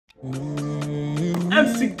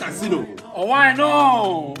MC Casino. Oh, why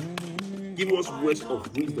no? Give us words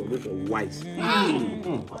of wisdom, words of wise.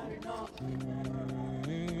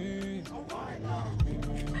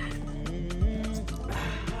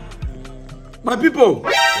 My people,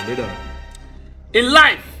 in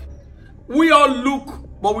life, we all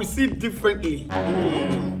look, but we see differently.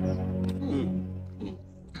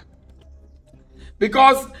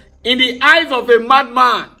 Because in the eyes of a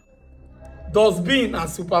madman, dustbin a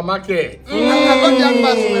supermarket.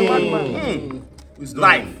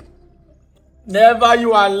 Life. Never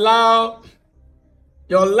you allow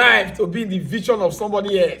your life to be in the vision of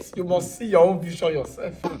somebody else. You must see your own vision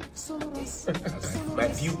yourself. My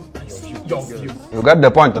view and your view. Your view. You got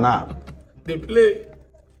the point now. They play.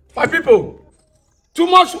 My people, too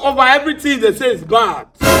much over everything they say is bad.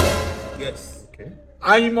 Yes. Okay.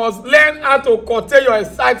 And you must learn how to curtail your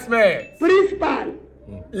excitement. Principal.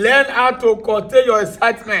 Learn how to curtail your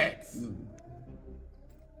excitement.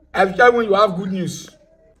 Especially when you have good news.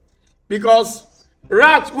 Because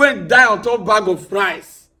rats won't die on top bag of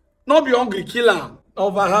rice. Not be hungry, kill them.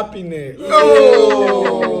 Over happiness.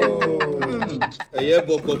 Over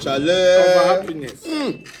happiness.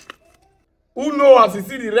 Who know as you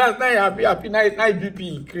see the rats, now you happy, now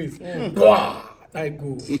BP increase. Wow, now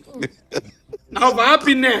go. Now for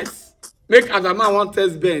happiness, make as a man want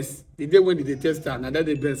test Benz. The day when they test her, now that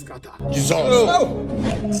the Benz scatter. Jesus.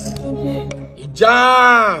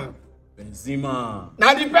 Jam. Benzema.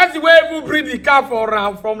 Now the person where even bring the car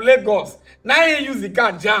from Lagos. Now he use the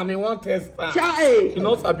car jam, he want test her. He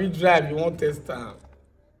not sabi drive, he want test her.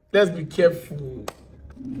 Let's be careful.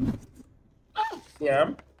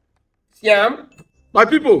 Yeah. Yeah. My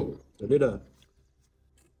people.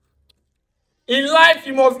 In life,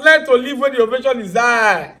 you must learn to live when the ovation is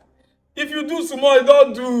high. If you do small, you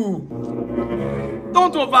don't do.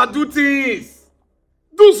 Don't overdo things.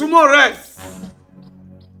 Do small rest.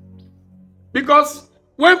 Because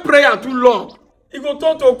when prayer too long, it go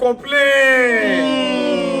turn to complain.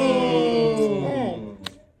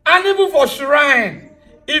 And even for shrine,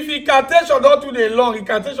 if incantation don't too long,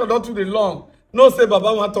 incantation don't too long. No say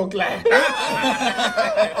Baba want talk like. He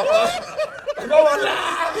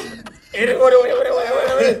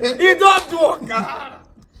don't talk.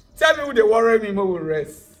 Tell me who they worry me more will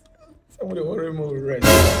rest. Tell me who they worry me more will rest.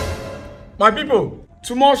 My people,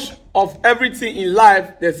 too much of everything in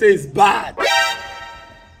life they say is bad.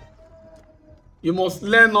 You must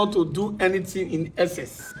learn not to do anything in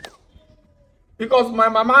excess. Because my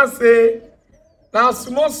mama say, now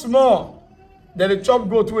small, then the chop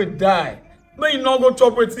goat will die. But you not go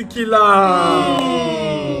chop with the killer.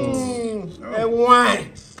 And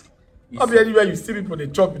why? I'll be anywhere you see people, they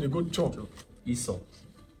chop, they go chop. Esau.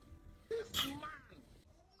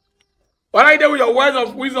 When I there with your words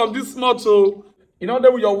of wisdom this motto, you know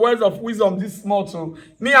there with your words of wisdom this motto.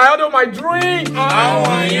 Me, I order my drink. How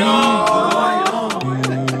are you?